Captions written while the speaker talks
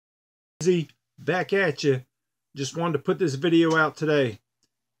Easy back at you. Just wanted to put this video out today,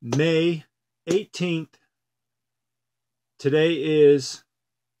 May 18th. Today is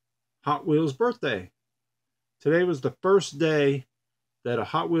Hot Wheels birthday. Today was the first day that a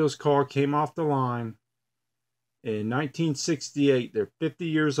Hot Wheels car came off the line in 1968. They're 50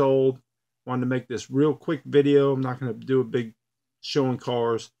 years old. Wanted to make this real quick video. I'm not going to do a big showing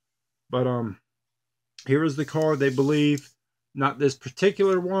cars, but here is the car they believe. Not this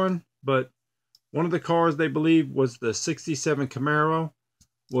particular one, but one of the cars they believe was the 67 Camaro.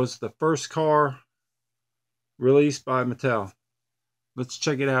 Was the first car released by Mattel. Let's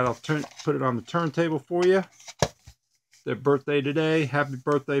check it out. I'll put it on the turntable for you. Their birthday today. Happy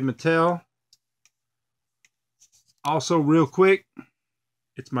birthday, Mattel. Also, real quick,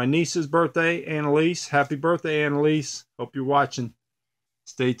 it's my niece's birthday, Annalise. Happy birthday, Annalise. Hope you're watching.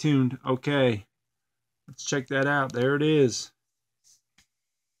 Stay tuned. Okay, let's check that out. There it is.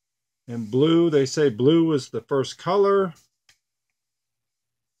 In blue, they say blue was the first color.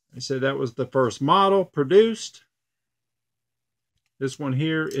 They say that was the first model produced. This one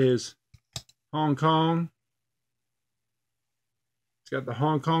here is Hong Kong. It's got the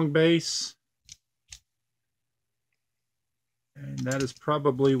Hong Kong base. And that is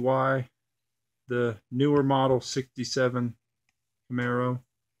probably why the newer model 67 Camaro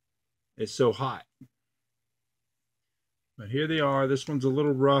is so hot. But here they are. This one's a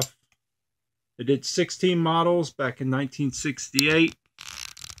little rough. They did 16 models back in 1968.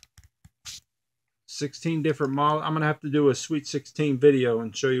 16 different models. I'm going to have to do a Sweet 16 video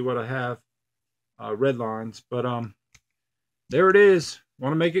and show you what I have. Red lines. But there it is.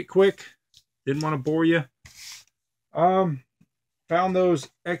 Want to make it quick. Didn't want to bore you. Found those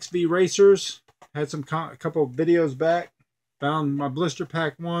XV racers. Had a couple of videos back. Found my blister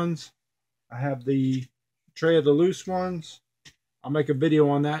pack ones. I have the tray of the loose ones. I'll make a video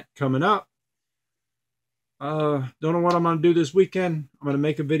on that coming up. Don't know what I'm going to do this weekend. I'm going to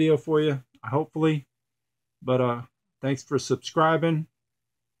make a video for you, hopefully. But thanks for subscribing.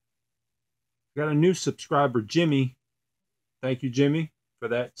 Got a new subscriber, Jimmy. Thank you, Jimmy, for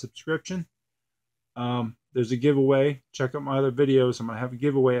that subscription. There's a giveaway. Check out my other videos. I'm going to have a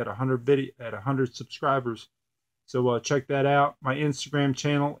giveaway at 100 subscribers. So check that out. My Instagram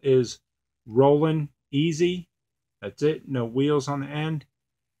channel is Rollin' Easy. That's it. No wheels on the end.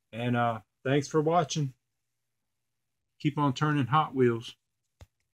 And thanks for watching. Keep on turning Hot Wheels.